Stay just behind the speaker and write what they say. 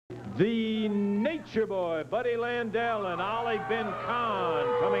The Nature Boy, Buddy Landell, and Ali bin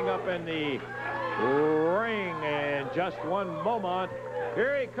Khan coming up in the ring in just one moment.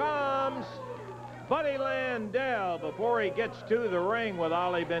 Here he comes, Buddy Landell. Before he gets to the ring with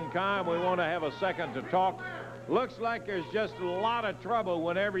Ali bin Khan, we want to have a second to talk. Looks like there's just a lot of trouble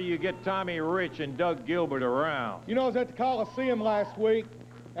whenever you get Tommy Rich and Doug Gilbert around. You know, I was at the Coliseum last week,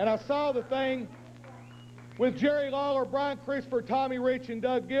 and I saw the thing with Jerry Lawler, Brian Christopher, Tommy Rich, and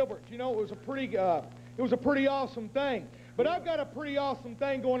Doug Gilbert. You know, it was a pretty awesome thing. But I've got a pretty awesome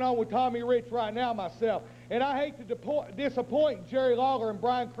thing going on with Tommy Rich right now myself, and I hate to disappoint Jerry Lawler and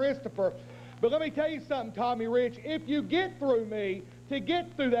Brian Christopher. But let me tell you something, Tommy Rich. If you get through me to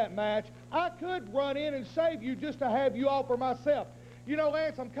get through that match, I could run in and save you just to have you all for myself. You know,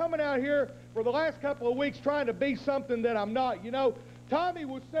 Lance, I'm coming out here for the last couple of weeks trying to be something that I'm not. You know, Tommy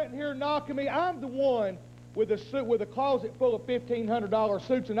was sitting here knocking me. I'm the one with a suit, with a closet full of $1,500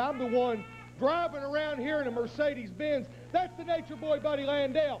 suits, and I'm the one driving around here in a Mercedes-Benz. That's the Nature Boy, Buddy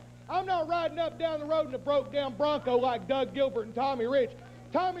Landell. I'm not riding up down the road in a broke-down Bronco like Doug Gilbert and Tommy Rich.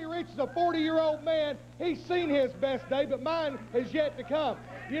 Tommy Rich is a 40-year-old man. He's seen his best day, but mine has yet to come.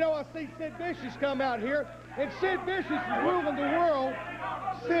 You know, I see Sid Vicious come out here, and Sid Vicious is ruling the world.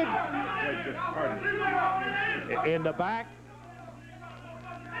 Sid... In the back?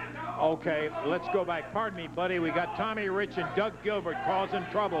 Okay, let's go back. Pardon me, buddy. We got Tommy Rich and Doug Gilbert causing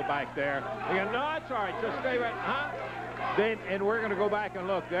trouble back there. We go, no, that's all right. Just stay right. Huh? Then, and we're going to go back and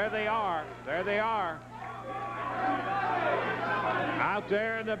look. There they are. There they are. Out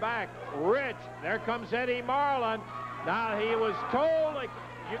there in the back, Rich. There comes Eddie Marlin. Now he was told, like,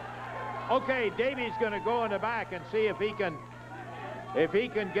 okay, Davy's going to go in the back and see if he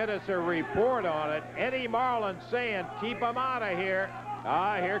can get us a report on it. Eddie Marlin saying, keep him out of here.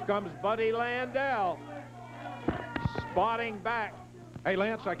 Here comes Buddy Landell, spotting back. Hey,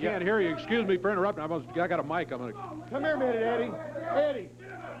 Lance, I can't hear you. Excuse me for interrupting. I got a mic. I'm going to... Come here a minute, Eddie. Eddie,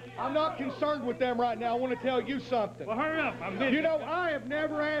 I'm not concerned with them right now. I want to tell you something. Well, hurry up. I'm busy. You know, I have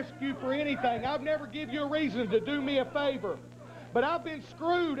never asked you for anything. I've never given you a reason to do me a favor. But I've been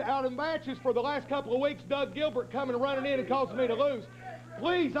screwed out of matches for the last couple of weeks. Doug Gilbert coming running in and causing me to lose.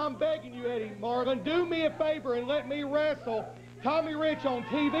 Please, I'm begging you, Eddie Marlin, do me a favor and let me wrestle Tommy Rich on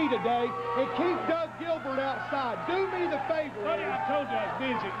TV today and keep Doug Gilbert outside. Do me the favor. Buddy, I told you I was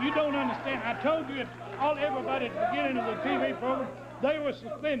busy. You don't understand. I told you everybody at the beginning of the TV program, they were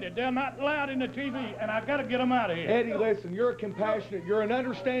suspended. They're not allowed in the TV, and I've got to get them out of here. Eddie, listen, you're a compassionate, you're an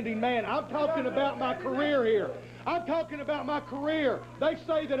understanding man. I'm talking about my career here. I'm talking about my career. They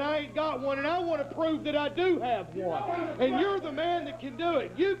say that I ain't got one, and I want to prove that I do have one. And you're the man that can do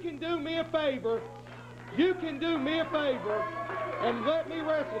it. You can do me a favor. You can do me a favor and let me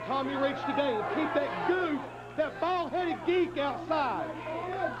wrestle Tommy Rich today and keep that goof, that bald-headed geek outside.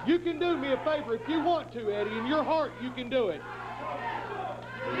 You can do me a favor if you want to, Eddie. In your heart, you can do it.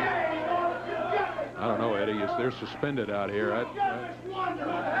 I don't know, Eddie. They're suspended out here.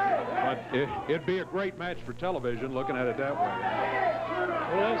 But it'd be a great match for television, looking at it that way.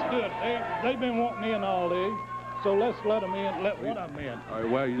 Well, let's do it. They've been wanting in all day, so let's let them in. Let one of them in. All right,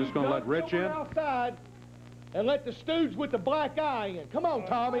 well, you're just going to let Rich in? Outside and let the stooge with the black eye in. Come on,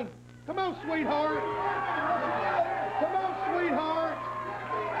 Tommy. Come on, sweetheart. Come on, sweetheart.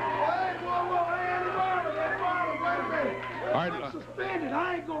 All right, I'm suspended.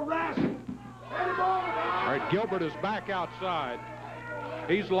 I ain't gonna wrestle. All right, Gilbert is back outside.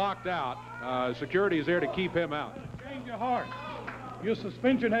 He's locked out. Security is there to keep him out. Change your heart. Your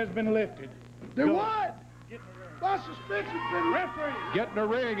suspension has been lifted. The what? My suspension's been lifted. Get in the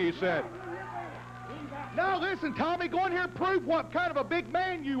ring, he said. Now listen, Tommy, go in here and prove what kind of a big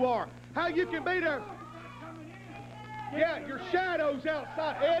man you are. How you can be there. Yeah, your shadow's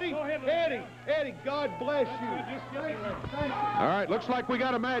outside. Eddie, God bless you. All right, looks like we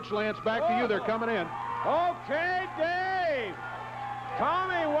got a match, Lance. Back to you. They're coming in. Okay, Dave.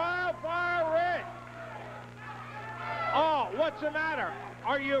 Tommy Wildfire Rich. Oh, what's the matter?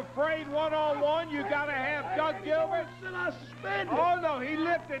 Are you afraid one-on-one? You got to have Doug Gilbert? I suspended. Oh, no, he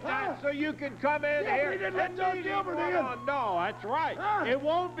lifted that so you can come in here. He didn't let Doug Gilbert in. No, that's right. It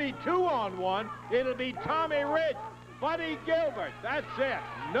won't be 2-on-1. It'll be Tommy Rich, Buddy Gilbert. That's it.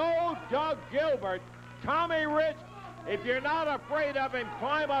 No Doug Gilbert. Tommy Rich, if you're not afraid of him,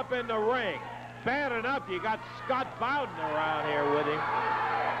 climb up in the ring. Bad enough you got Scott Bowden around here with him.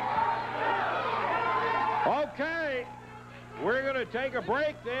 Okay. We're going to take a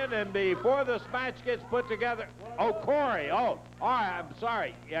break then, and before this match gets put together... Oh, Corey. Oh, all right, I'm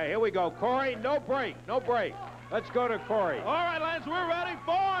sorry. Yeah, here we go. Corey, no break, no break. Let's go to Corey. All right, Lance, we're ready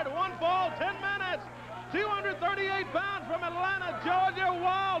for it. One fall, 10 minutes. 238 pounds from Atlanta, Georgia,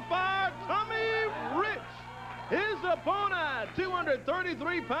 Wildfire, Tommy Rich. His opponent,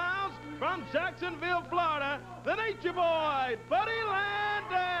 233 pounds from Jacksonville, Florida, the Nature Boy, Buddy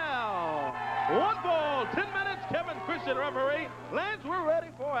Landell. 1 ball, 10 minutes, Kevin Christian referee. Lance, we're ready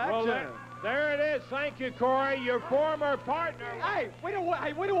for action. Well, there it is. Thank you, Corey, your former partner. Hey, we don't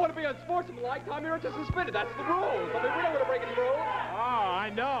want to be unsportsmanlike. Tommy Rich is suspended. That's the rules. I mean, we don't want to break any rules. Oh, I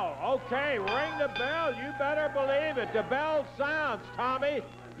know. Okay, ring the bell. You better believe it. The bell sounds, Tommy.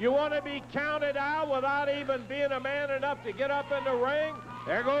 You want to be counted out without even being a man enough to get up in the ring?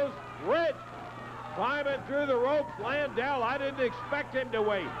 There goes Rich. Climbing through the ropes, Landell, I didn't expect him to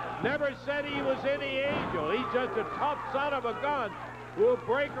wait. Never said he was any angel. He's just a tough son of a gun who will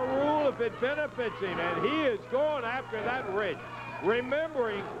break a rule if it benefits him, and he is going after that Rich.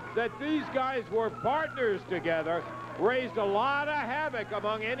 Remembering that these guys were partners together, raised a lot of havoc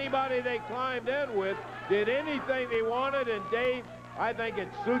among anybody they climbed in with, did anything they wanted, and Dave, I think it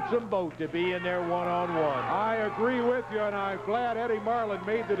suits them both to be in there one-on-one. I agree with you, and I'm glad Eddie Marlin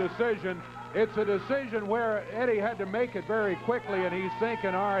made the decision. It's a decision where Eddie had to make it very quickly, and he's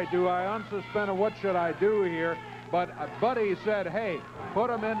thinking, all right, do I unsuspend him? What should I do here? But Buddy said, hey, put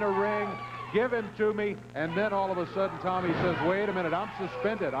him in the ring, give him to me, and then all of a sudden Tommy says, wait a minute, I'm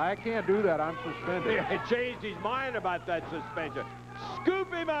suspended. I can't do that, I'm suspended. He changed his mind about that suspension.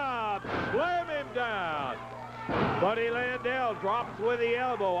 Scoop him up, slam him down. Buddy Landell drops with the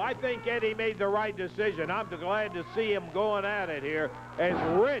elbow. I think Eddie made the right decision. I'm glad to see him going at it here as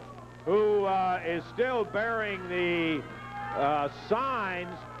Rich, who is still bearing the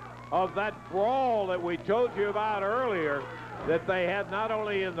signs of that brawl that we told you about earlier that they had not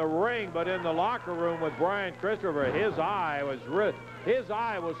only in the ring but in the locker room with Brian Christopher. His eye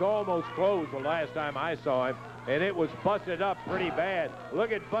was almost closed the last time I saw him, and it was busted up pretty bad.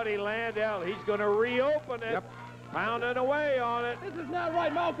 Look at Buddy Landell. He's going to reopen it. Yep. Pounding away on it. This is not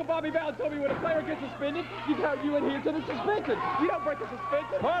right. My Uncle Bobby Bell told me when a player gets suspended, you count you in here to the suspension. You don't break the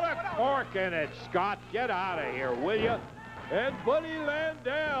suspension. Put a cork in it, Scott. Get out of here, will you? And Buddy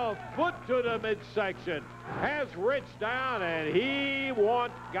Landell, foot to the midsection, has Rich down, and he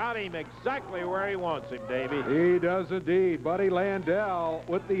got him exactly where he wants him, Davey. He does indeed. Buddy Landell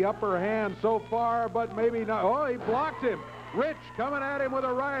with the upper hand so far, but maybe not. Oh, he blocked him. Rich coming at him with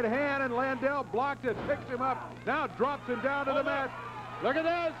a right hand, and Landell blocked it, picks him up, now drops him down to the mat. Look at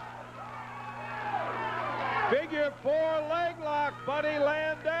this. Figure 4 leg lock, Buddy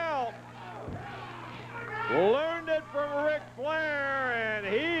Landell. Learned it from Ric Flair, and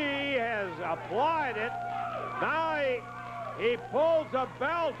he has applied it. Now he pulls a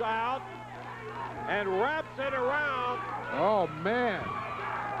belt out and wraps it around. Oh, man.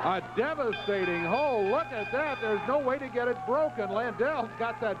 A devastating hole. Look at that. There's no way to get it broken. Landell's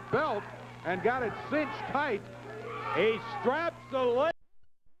got that belt and got it cinched tight. He straps the legs.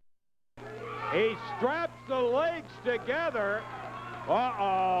 He straps the legs together.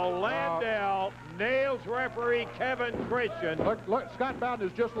 Uh-oh, Landell nails referee Kevin Christian. Look, Scott Bowden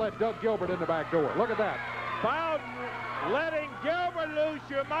has just let Doug Gilbert in the back door. Look at that. Bowden letting Gilbert loose,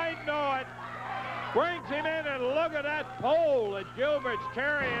 you might know it. Brings him in, and look at that pole that Gilbert's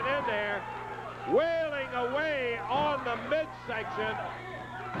carrying in there, wailing away on the midsection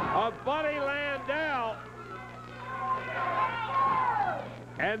of Buddy Landell.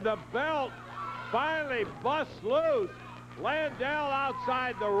 And the belt finally busts loose. Landell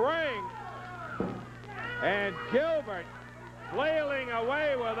outside the ring, and Gilbert flailing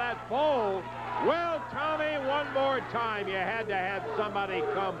away with that pole. Well, Tommy, one more time, you had to have somebody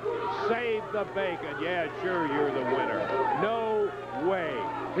come save the bacon. Yeah, sure, you're the winner. No way.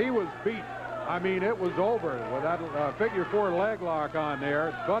 He was beat. I mean, it was over with that figure 4 leg lock on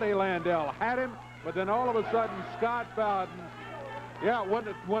there. Buddy Landell had him, but then all of a sudden, Scott Bowden, yeah,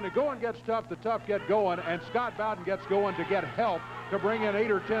 when the going gets tough, the tough get going, and Scott Bowden gets going to get help to bring in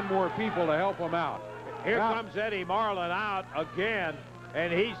 8 or 10 more people to help him out. Here comes Eddie Marlin out again,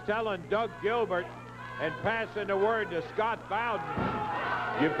 and he's telling Doug Gilbert and passing the word to Scott Bowden,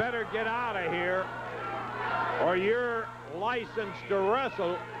 you better get out of here or your license to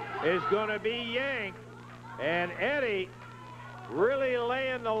wrestle is going to be yanked. And Eddie really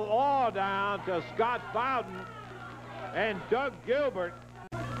laying the law down to Scott Bowden and Doug Gilbert.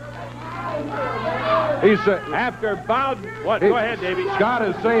 He said, after Bowden, what? Go ahead, Davey. Scott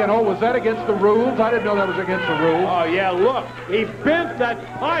is saying, oh, was that against the rules? I didn't know that was against the rules. Oh, yeah, look. He bent that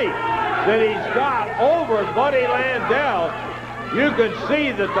pipe that he's got over Buddy Landell. You can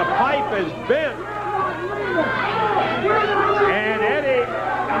see that the pipe is bent. And Eddie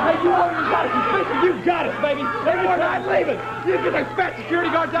Hey, you know you got us, Spencer. You got us, baby. And we're not leaving. You get those fat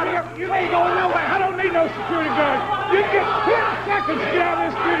security guards out here. You ain't going nowhere. I don't need no security guards. You get 10 seconds to get out of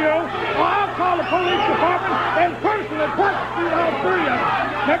this studio, or I'll call the police department and personally prosecute all three of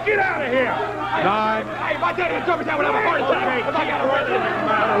them. Now get out of here. 9. Hey, if I tell you to me, I would have a heart attack. Okay, If I got a heart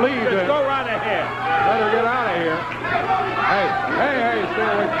attack. Leave just it. go right ahead. Let her get out of here. Hey, stay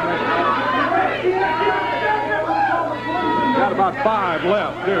away from me. Got about 5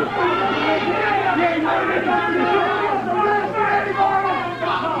 left, too.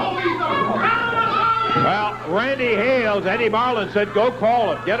 Well, Randy Hales, Eddie Marlin said, go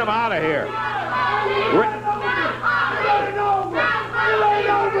call him. Get him out of here.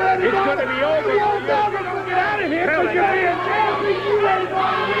 It's going to be over. Get out of here. Because you're being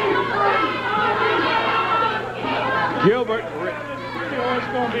Gilbert. it's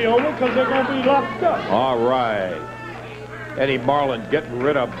going to be over because they're going to be locked up. All right. Eddie Marlin getting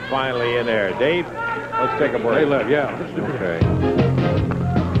rid of him finally in there. Dave, let's take a break. Yeah. Okay.